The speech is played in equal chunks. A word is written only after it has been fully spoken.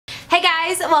Hey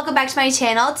guys, welcome back to my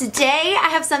channel. Today I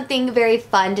have something very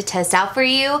fun to test out for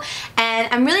you, and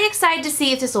I'm really excited to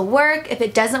see if this will work, if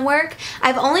it doesn't work.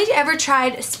 I've only ever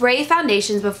tried spray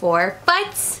foundations before,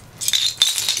 but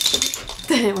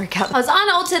didn't work out. I was on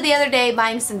Ulta the other day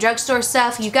buying some drugstore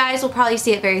stuff. You guys will probably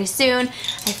see it very soon.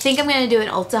 I think I'm going to do an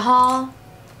Ulta haul.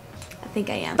 I think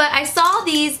I am. But I saw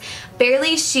these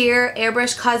Barely Sheer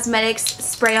Airbrush Cosmetics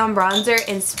spray on bronzer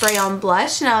and spray on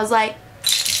blush, and I was like,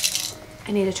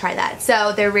 I need to try that.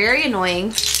 So they're very annoying.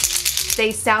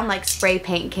 They sound like spray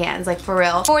paint cans, like for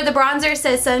real. For the bronzer, it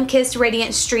says Sun-Kissed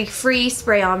Radiant Streak Free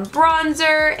Spray on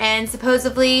Bronzer, and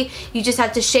supposedly you just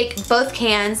have to shake both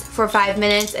cans for 5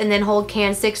 minutes and then hold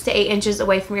can 6 to 8 inches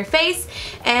away from your face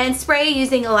and spray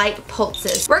using light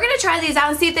pulses. We're gonna try these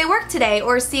out and see if they work today,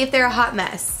 or see if they're a hot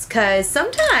mess, because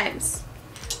sometimes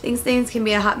things can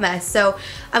be a hot mess. So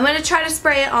I'm going to try to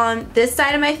spray it on this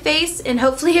side of my face and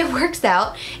hopefully it works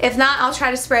out. If not, I'll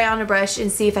try to spray it on a brush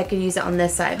and see if I can use it on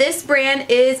this side. This brand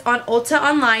is on Ulta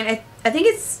online. I think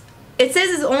it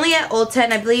says it's only at Ulta,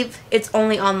 and I believe it's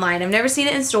only online. I've never seen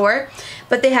it in store,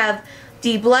 but they have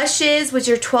the blushes, which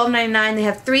are $12.99. They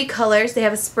have 3 colors. They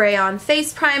have a spray on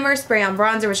face primer, spray on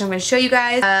bronzer, which I'm going to show you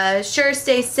guys, Sure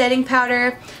Stay setting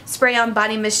powder, spray on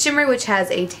body mist shimmer, which has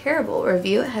a terrible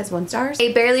review. It has 1 star.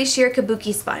 A Barely Sheer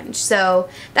Kabuki sponge. So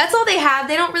that's all they have.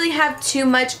 They don't really have too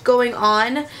much going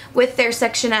on with their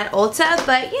section at Ulta,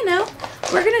 but you know,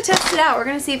 we're going to test it out. We're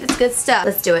going to see if it's good stuff.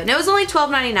 Let's do it. And it was only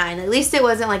 $12.99. At least it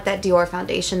wasn't like that Dior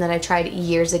foundation that I tried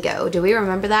years ago. Do we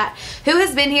remember that? Who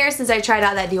has been here since I tried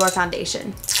out that Dior foundation?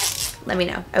 Let me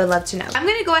know. I would love to know. I'm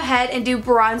going to go ahead and do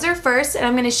bronzer first, and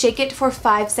I'm going to shake it for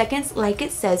 5 seconds like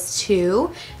it says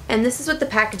to. And this is what the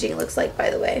packaging looks like, by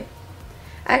the way.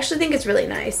 I actually think it's really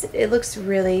nice. It looks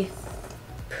really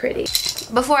pretty.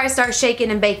 Before I start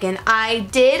shaking and baking, I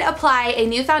did apply a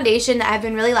new foundation that I've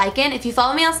been really liking. If you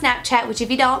follow me on Snapchat, which if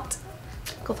you don't,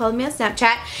 go follow me on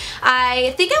Snapchat.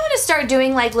 I think I want to start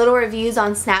doing like little reviews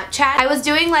on Snapchat. I was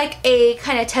doing like a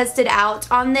kind of tested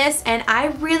out on this, and I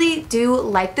really do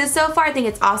like this so far. I think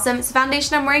it's awesome. It's a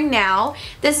foundation I'm wearing now.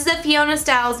 This is a Fiona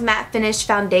Styles matte finish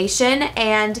foundation,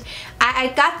 and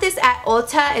I got this at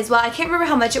Ulta as well. I can't remember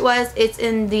how much it was. It's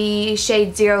in the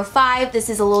shade 05. This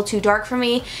is a little too dark for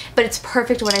me, but it's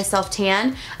perfect when I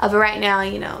self-tan. But right now,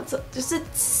 you know, it's just a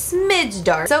smidge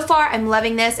dark. So far, I'm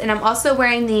loving this, and I'm also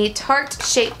wearing the Tarte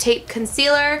Shape Tape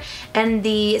Concealer and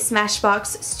the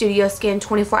Smashbox Studio Skin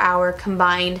 24-hour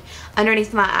combined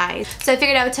underneath my eyes. So I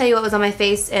figured I would tell you what was on my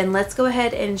face, and let's go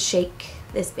ahead and shake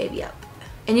this baby up.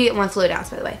 And you get 1 fluid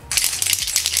ounce, by the way. 1,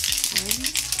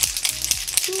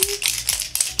 2,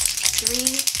 3,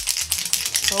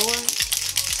 4,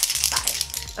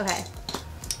 5. Okay.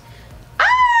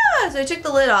 Ah! So I took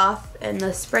the lid off and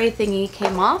the spray thingy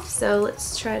came off. So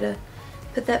let's try to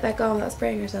put that back on without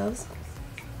spraying ourselves.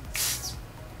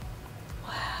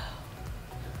 Wow.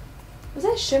 Was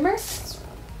that shimmer?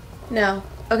 No.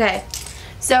 Okay.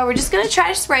 So we're just going to try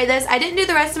to spray this. I didn't do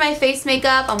the rest of my face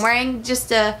makeup. I'm wearing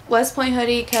just a West Point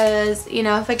hoodie because, you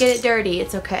know, if I get it dirty,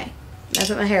 it's okay. I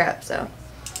put my hair up, so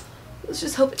let's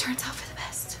just hope it turns out for the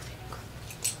best.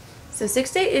 So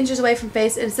 6 to 8 inches away from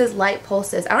face, and it says light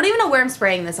pulses. I don't even know where I'm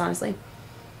spraying this, honestly.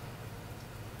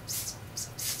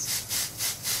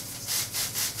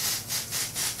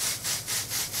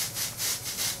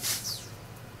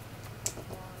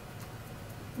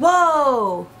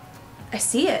 Whoa! I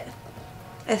see it,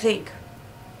 I think.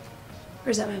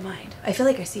 Or is that my mind? I feel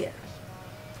like I see it.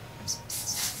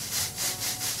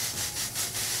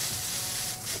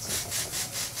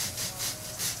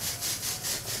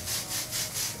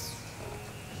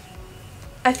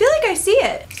 I feel like I see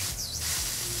it.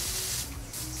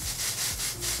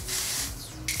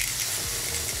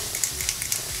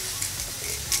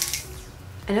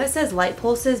 I know it says light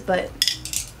pulses, but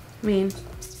I mean,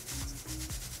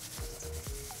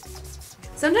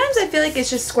 sometimes I feel like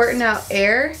it's just squirting out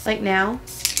air, like now.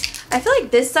 I feel like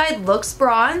this side looks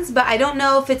bronze, but I don't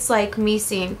know if it's like me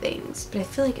seeing things, but I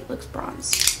feel like it looks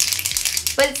bronze.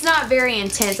 But it's not very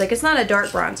intense, like it's not a dark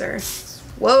bronzer.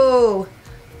 Whoa,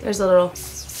 there's a little.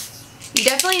 You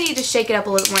definitely need to shake it up a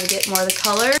little more to get more of the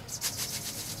color.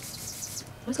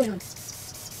 What's going on?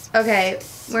 Okay,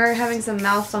 we're having some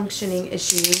malfunctioning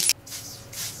issues.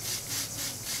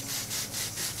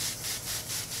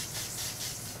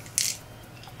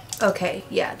 Okay,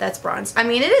 yeah, that's bronze. I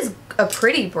mean, it is a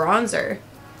pretty bronzer.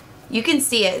 You can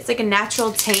see it. It's like a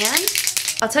natural tan.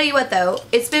 I'll tell you what though,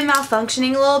 it's been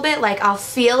malfunctioning a little bit. Like I'll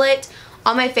feel it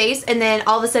on my face, and then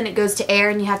all of a sudden it goes to air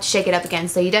and you have to shake it up again.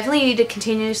 So you definitely need to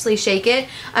continuously shake it.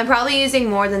 I'm probably using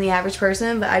more than the average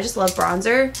person, but I just love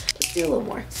bronzer. Let's do a little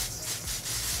more.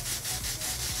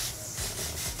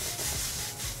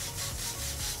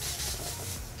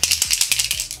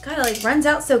 God, it like runs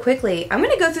out so quickly. I'm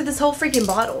gonna go through this whole freaking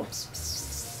bottle.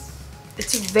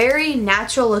 It's a very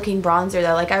natural looking bronzer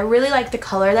though. Like I really like the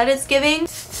color that it's giving.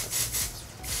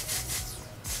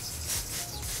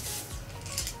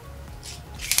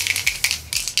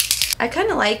 I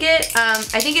kind of like it.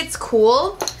 I think it's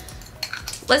cool.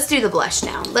 Let's do the blush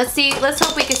now. Let's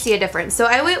hope we can see a difference. So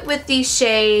I went with the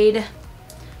shade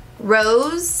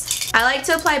Rose. I like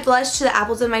to apply blush to the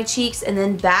apples of my cheeks and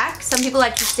then back. Some people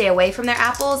like to stay away from their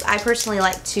apples. I personally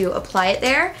like to apply it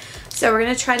there. So we're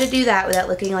gonna try to do that without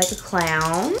looking like a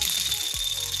clown.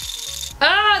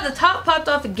 Ah, the top popped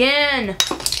off again.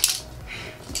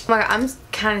 Oh my God, I'm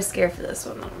kind of scared for this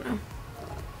one. I don't know.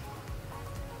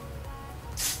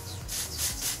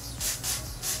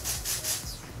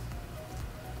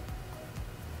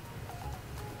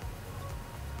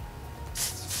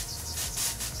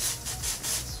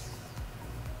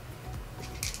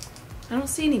 I don't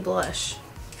see any blush.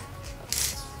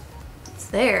 It's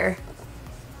there.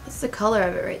 That's the color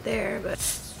of it right there, but...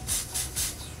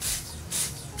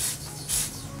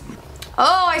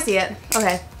 Oh, I see it.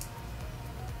 Okay.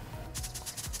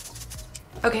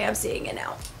 Okay, I'm seeing it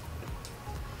now.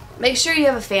 Make sure you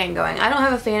have a fan going. I don't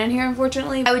have a fan in here,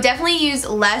 unfortunately. I would definitely use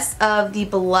less of the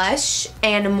blush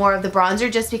and more of the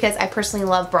bronzer just because I personally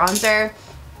love bronzer.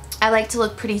 I like to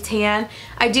look pretty tan.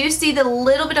 I do see the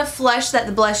little bit of flush that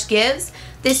the blush gives.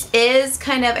 This is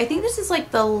kind of, I think this is like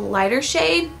the lighter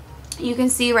shade. You can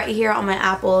see right here on my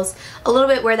apples a little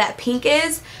bit where that pink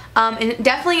is. And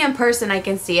definitely in person I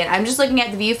can see it. I'm just looking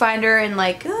at the viewfinder and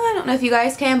like, I don't know if you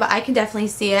guys can, but I can definitely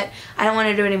see it. I don't want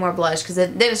to do any more blush because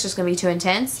then it's just going to be too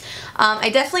intense.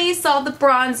 I definitely saw the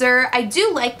bronzer. I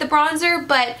do like the bronzer,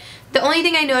 but the only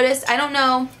thing I noticed, I don't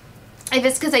know if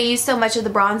it's because I used so much of the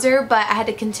bronzer, but I had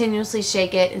to continuously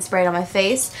shake it and spray it on my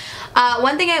face.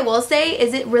 One thing I will say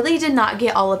is it really did not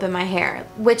get all up in my hair,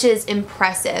 which is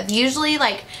impressive. Usually,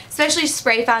 like, especially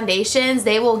spray foundations,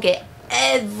 they will get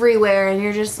everywhere and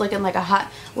you're just looking like a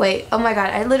hot... Wait, oh my God,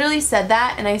 I literally said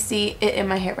that and I see it in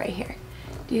my hair right here.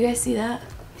 Do you guys see that?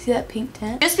 See that pink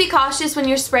tint? Just be cautious when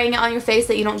you're spraying it on your face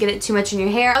that you don't get it too much in your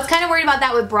hair. I was kind of worried about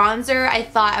that with bronzer. I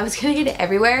thought I was going to get it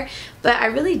everywhere, but I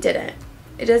really didn't.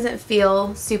 It doesn't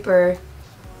feel super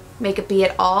makeup-y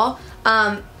at all.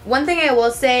 One thing I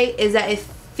will say is that it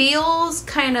feels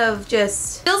kind of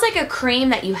just, feels like a cream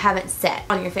that you haven't set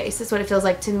on your face. That's what it feels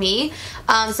like to me.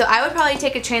 So I would probably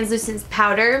take a translucent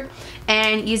powder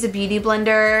and use a beauty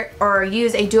blender or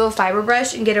use a duo fiber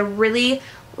brush and get a really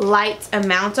light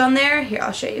amount on there. Here,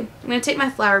 I'll show you. I'm going to take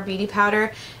my Flower Beauty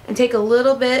powder and take a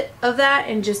little bit of that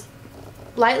and just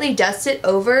lightly dust it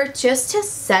over just to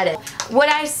set it. Would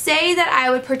I say that I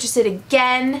would purchase it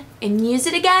again and use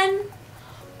it again?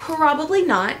 Probably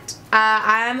not.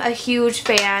 I'm a huge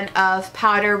fan of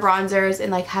powder bronzers and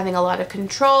like having a lot of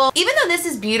control. Even though this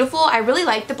is beautiful, I really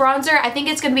like the bronzer. I think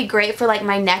it's going to be great for like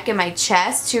my neck and my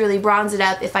chest to really bronze it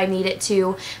up if I need it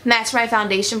to match my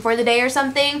foundation for the day or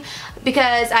something,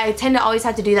 because I tend to always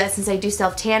have to do that since I do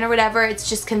self-tan or whatever. It's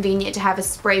just convenient to have a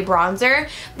spray bronzer.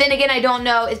 Then again, I don't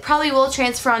know. It probably will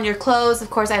transfer on your clothes. Of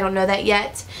course, I don't know that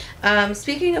yet.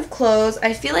 Speaking of clothes,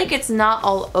 I feel like it's not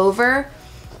all over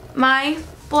my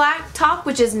black top,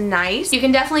 which is nice. You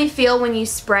can definitely feel when you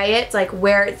spray it, like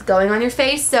where it's going on your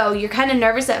face, so you're kind of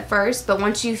nervous at first, but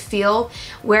once you feel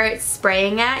where it's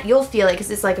spraying at, you'll feel it because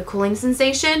it's like a cooling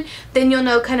sensation. Then you'll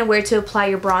know kind of where to apply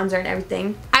your bronzer and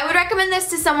everything. I would recommend this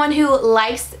to someone who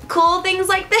likes cool things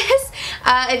like this.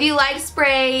 If you like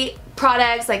spray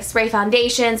products, like spray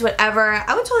foundations, whatever,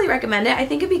 I would totally recommend it. I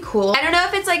think it'd be cool. I don't know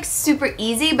if it's like super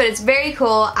easy, but it's very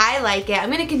cool. I like it. I'm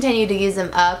going to continue to use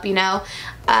them up, you know.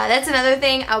 That's another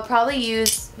thing. I'll probably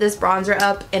use this bronzer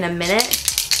up in a minute.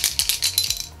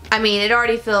 I mean, it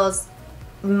already feels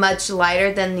much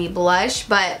lighter than the blush,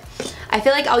 but I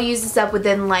feel like I'll use this up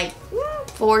within like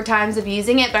 4 times of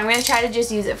using it, but I'm going to try to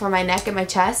just use it for my neck and my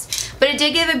chest. But it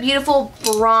did give a beautiful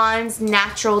bronze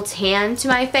natural tan to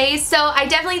my face, so I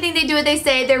definitely think they do what they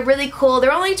say. They're really cool.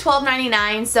 They're only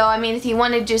 $12.99, so I mean, if you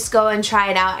want to just go and try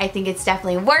it out, I think it's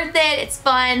definitely worth it. It's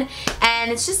fun,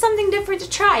 and it's just something different to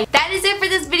try. That is it for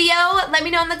this video. Let me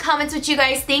know in the comments what you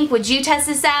guys think. Would you test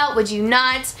this out? Would you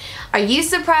not? Are you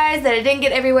surprised that it didn't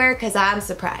get everywhere? Because I'm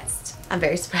surprised. I'm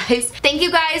very surprised. Thank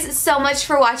you guys so much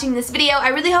for watching this video. I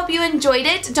really hope you enjoyed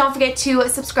it. Don't forget to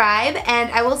subscribe, and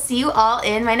I will see you all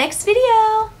in my next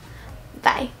video.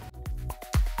 Bye.